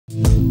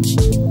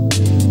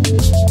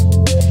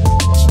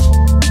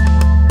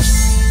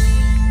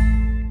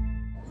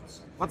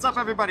up,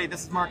 everybody?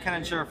 This is Mark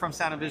Kenninger from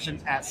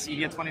Sound+vision at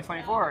CEDIA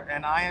 2024,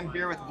 and I am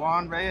here with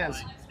Juan Reyes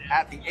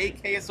at the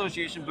 8K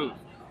Association booth.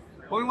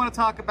 What we want to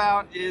talk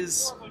about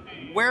is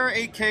where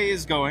 8K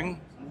is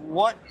going,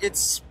 what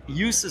its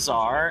uses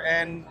are,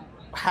 and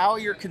how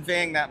you're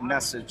conveying that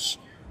message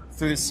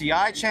through the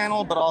CI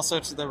channel, but also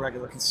to the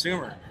regular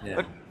consumer. Yeah.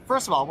 But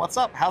first of all, what's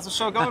up? How's the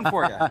show going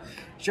for you?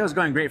 Show's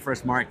going great for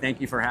us, Mark.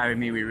 Thank you for having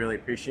me. We really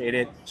appreciate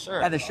it.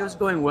 Sure. Yeah, the show's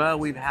going well.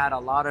 We've had a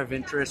lot of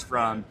interest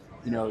from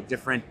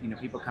different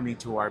people coming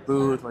to our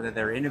booth, whether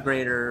they're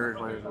integrators,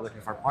 whether they're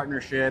looking for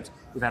partnerships.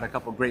 We've had a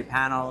couple great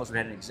panels. We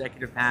had an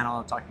executive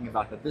panel talking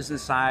about the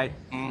business side.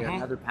 We had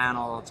another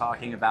panel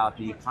talking about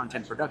the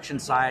content production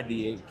side,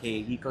 the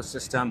 8K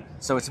ecosystem.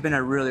 So it's been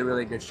a really,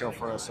 really good show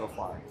for us so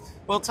far.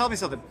 Well, tell me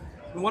something.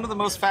 One of the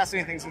most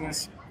fascinating things in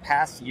this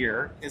past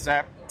year is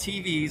that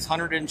TVs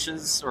 100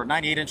 inches or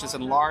 98 inches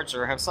and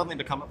larger have suddenly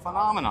become a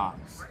phenomenon.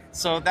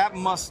 So that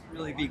must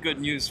really be good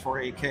news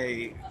for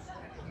 8K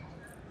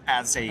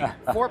as a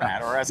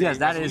format or as a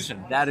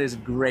resolution. That is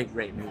great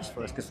news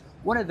for us, because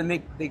one of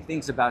the big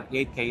things about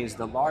 8K is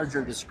the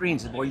larger the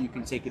screens, the more you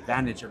can take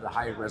advantage of the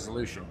higher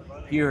resolution.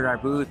 Here at our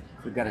booth,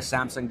 we've got a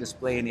Samsung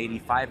display, an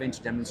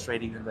 85-inch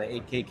demonstrating the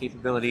 8K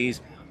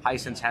capabilities.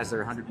 Hisense has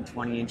their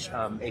 120-inch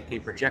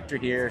 8K projector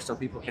here, so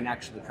people can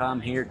actually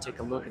come here, take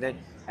a look at it,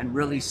 and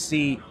really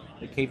see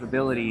the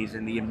capabilities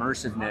and the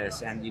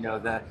immersiveness and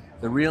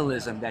the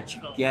realism that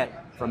you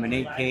get from an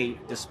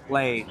 8K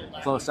display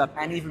close up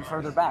and even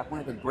further back. One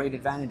of the great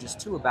advantages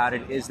too about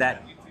it is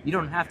that you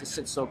don't have to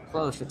sit so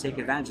close to take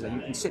advantage of that.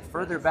 You can sit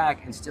further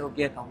back and still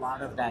get a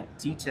lot of that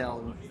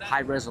detail,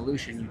 high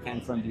resolution you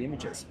can from the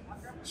images.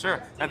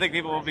 Sure. I think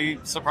people will be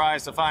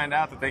surprised to find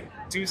out that they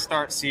do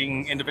start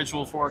seeing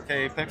individual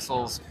 4K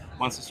pixels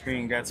once the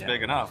screen gets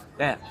big enough.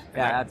 Yeah,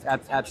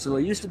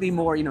 absolutely. It used to be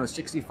more,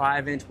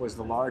 65-inch was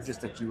the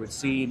largest that you would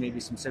see, maybe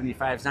some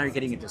 75s. Now you're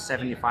getting into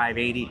 75,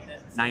 80,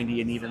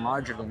 90, and even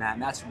larger than that.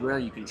 And that's where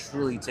you can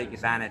truly take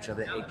advantage of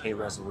the 8K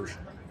resolution.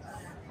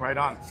 Right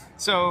on.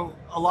 So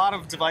a lot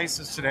of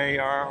devices today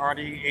are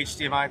already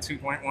HDMI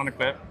 2.1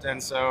 equipped,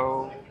 and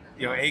so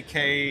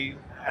 8K,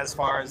 as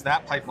far as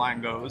that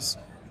pipeline goes,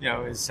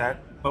 is set.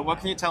 But what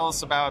can you tell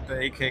us about the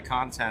 8K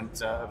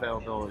content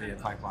availability and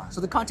pipeline?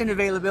 So the content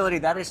availability,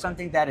 that is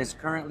something that is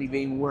currently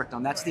being worked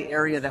on. That's the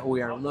area that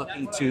we are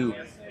looking to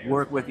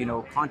work with,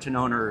 content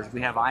owners.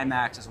 We have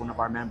IMAX as one of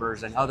our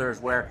members and others,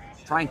 where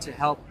trying to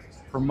help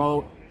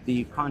promote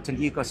the content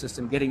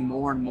ecosystem, getting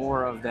more and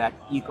more of that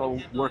eco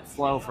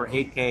workflow for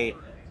 8K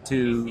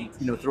to,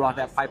 throughout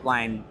that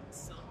pipeline,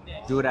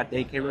 do it at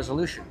the 8K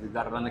resolution. We've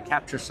got it on the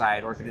capture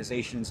side,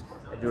 organizations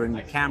doing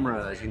the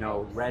cameras,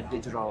 Red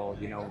Digital,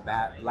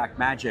 Black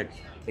Magic.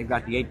 They've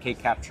got the 8K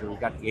capture. We've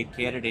got the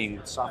 8K editing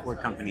with software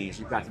companies.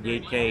 You've got the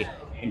 8K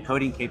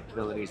encoding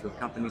capabilities with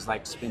companies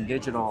like Spin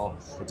Digital,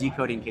 the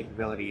decoding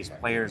capabilities,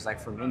 players like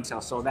from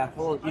Intel. So that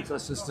whole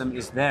ecosystem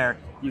is there.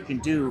 You can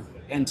do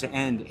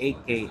end-to-end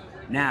 8K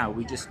now.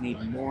 We just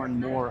need more and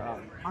more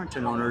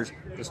content owners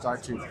to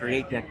start to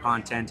create that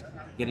content,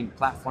 getting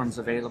platforms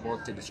available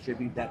to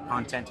distribute that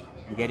content,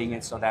 and getting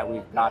it so that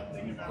we've got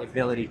the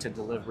ability to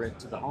deliver it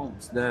to the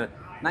homes. The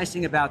nice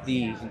thing about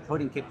the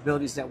encoding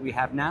capabilities that we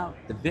have now,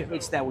 the bit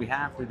rates that we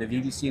have through the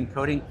VVC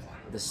encoding,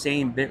 the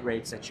same bit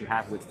rates that you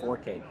have with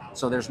 4K.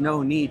 So there's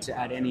no need to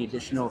add any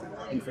additional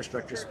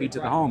infrastructure speed to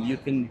the home.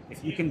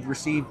 If you can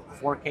receive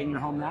 4K in your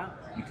home now,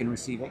 you can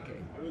receive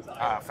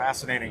 8K.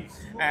 Fascinating.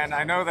 And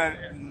I know that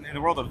in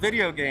the world of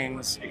video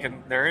games,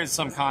 there is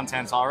some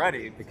content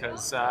already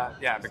because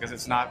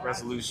it's not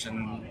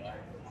resolution,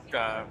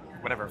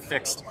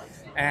 fixed.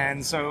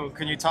 And so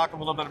can you talk a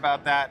little bit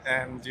about that,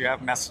 and do you have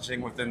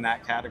messaging within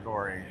that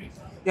category?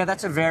 Yeah,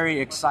 that's a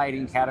very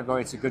exciting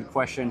category. It's a good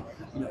question.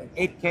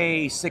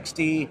 8K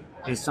 60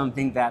 is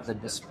something that the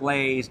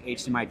displays,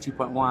 HDMI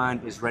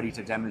 2.1 is ready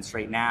to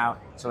demonstrate now.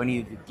 So any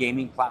of the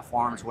gaming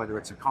platforms, whether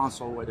it's a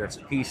console, whether it's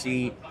a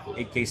PC,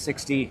 8K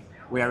 60,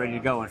 we are ready to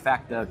go. In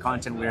fact, the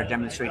content we are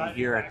demonstrating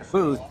here at the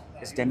booth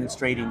is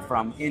demonstrating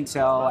from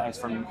Intel, it's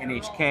from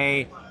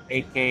NHK,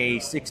 8K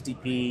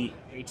 60p,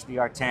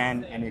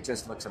 HDR10, and it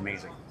just looks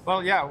amazing.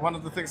 Well, yeah, one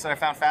of the things that I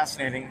found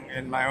fascinating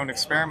in my own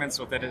experiments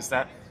with it is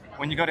that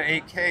when you go to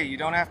 8K, you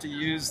don't have to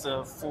use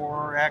the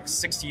 4x,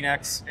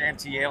 16x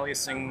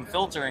anti-aliasing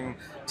filtering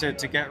to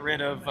get rid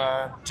of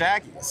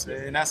jaggies.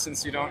 In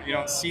essence, you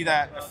don't see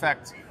that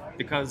effect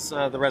because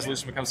the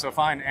resolution becomes so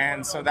fine,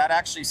 and so that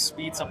actually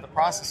speeds up the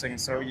processing.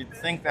 So you'd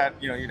think that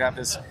you'd have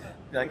this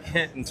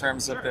hit in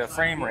terms of the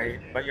frame rate,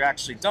 but you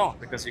actually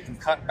don't, because you can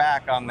cut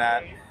back on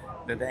that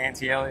the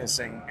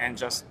anti-aliasing and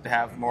just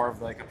have more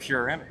of a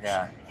pure image.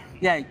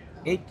 Yeah.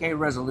 8K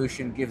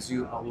resolution gives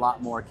you a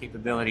lot more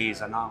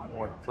capabilities, a lot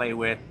more to play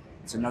with.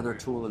 It's another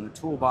tool in the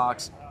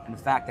toolbox, and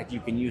the fact that you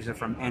can use it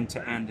from end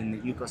to end in the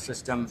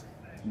ecosystem,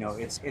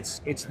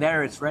 it's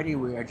there, it's ready.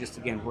 We are just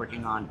again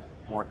working on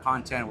more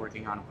content,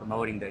 working on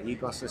promoting the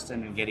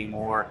ecosystem and getting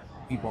more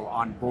people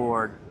on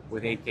board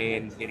with 8K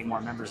and getting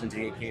more members into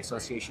the 8K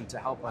Association to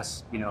help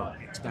us,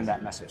 extend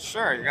that message.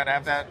 Sure, you got to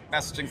have that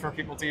messaging for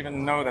people to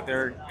even know that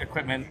their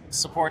equipment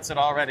supports it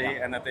already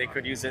and that they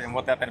could use it and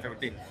what that benefit would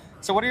be.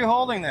 So what are you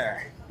holding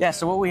there? Yeah,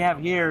 so what we have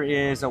here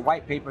is a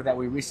white paper that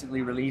we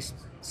recently released,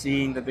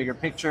 Seeing the Bigger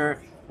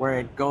Picture, where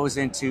it goes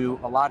into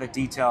a lot of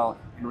detail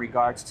in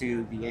regards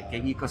to the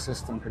 8K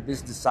ecosystem, the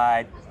business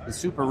side, the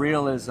super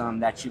realism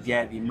that you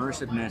get, the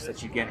immersiveness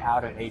that you get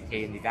out of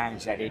 8K and the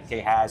advantage that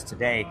 8K has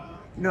today.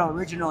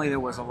 Originally there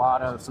was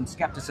some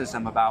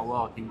skepticism about,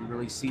 well, can you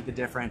really see the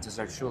difference? Is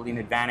there truly an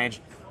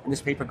advantage? And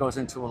this paper goes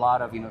into a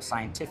lot of,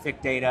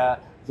 scientific data,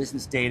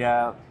 business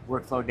data,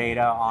 workflow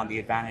data on the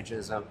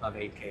advantages of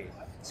 8K.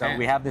 So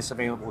we have this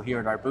available here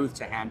at our booth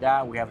to hand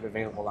out. We have it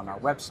available on our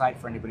website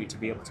for anybody to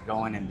be able to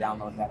go in and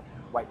download that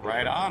white paper.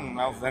 Right on.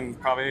 Well, then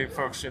probably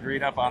folks should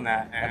read up on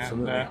that. And,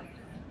 absolutely. All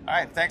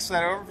right, thanks for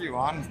that overview,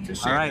 Juan.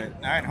 Appreciate it.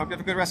 All right, hope you have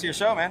a good rest of your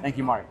show, man. Thank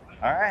you, Mark.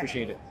 All right.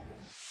 Appreciate it.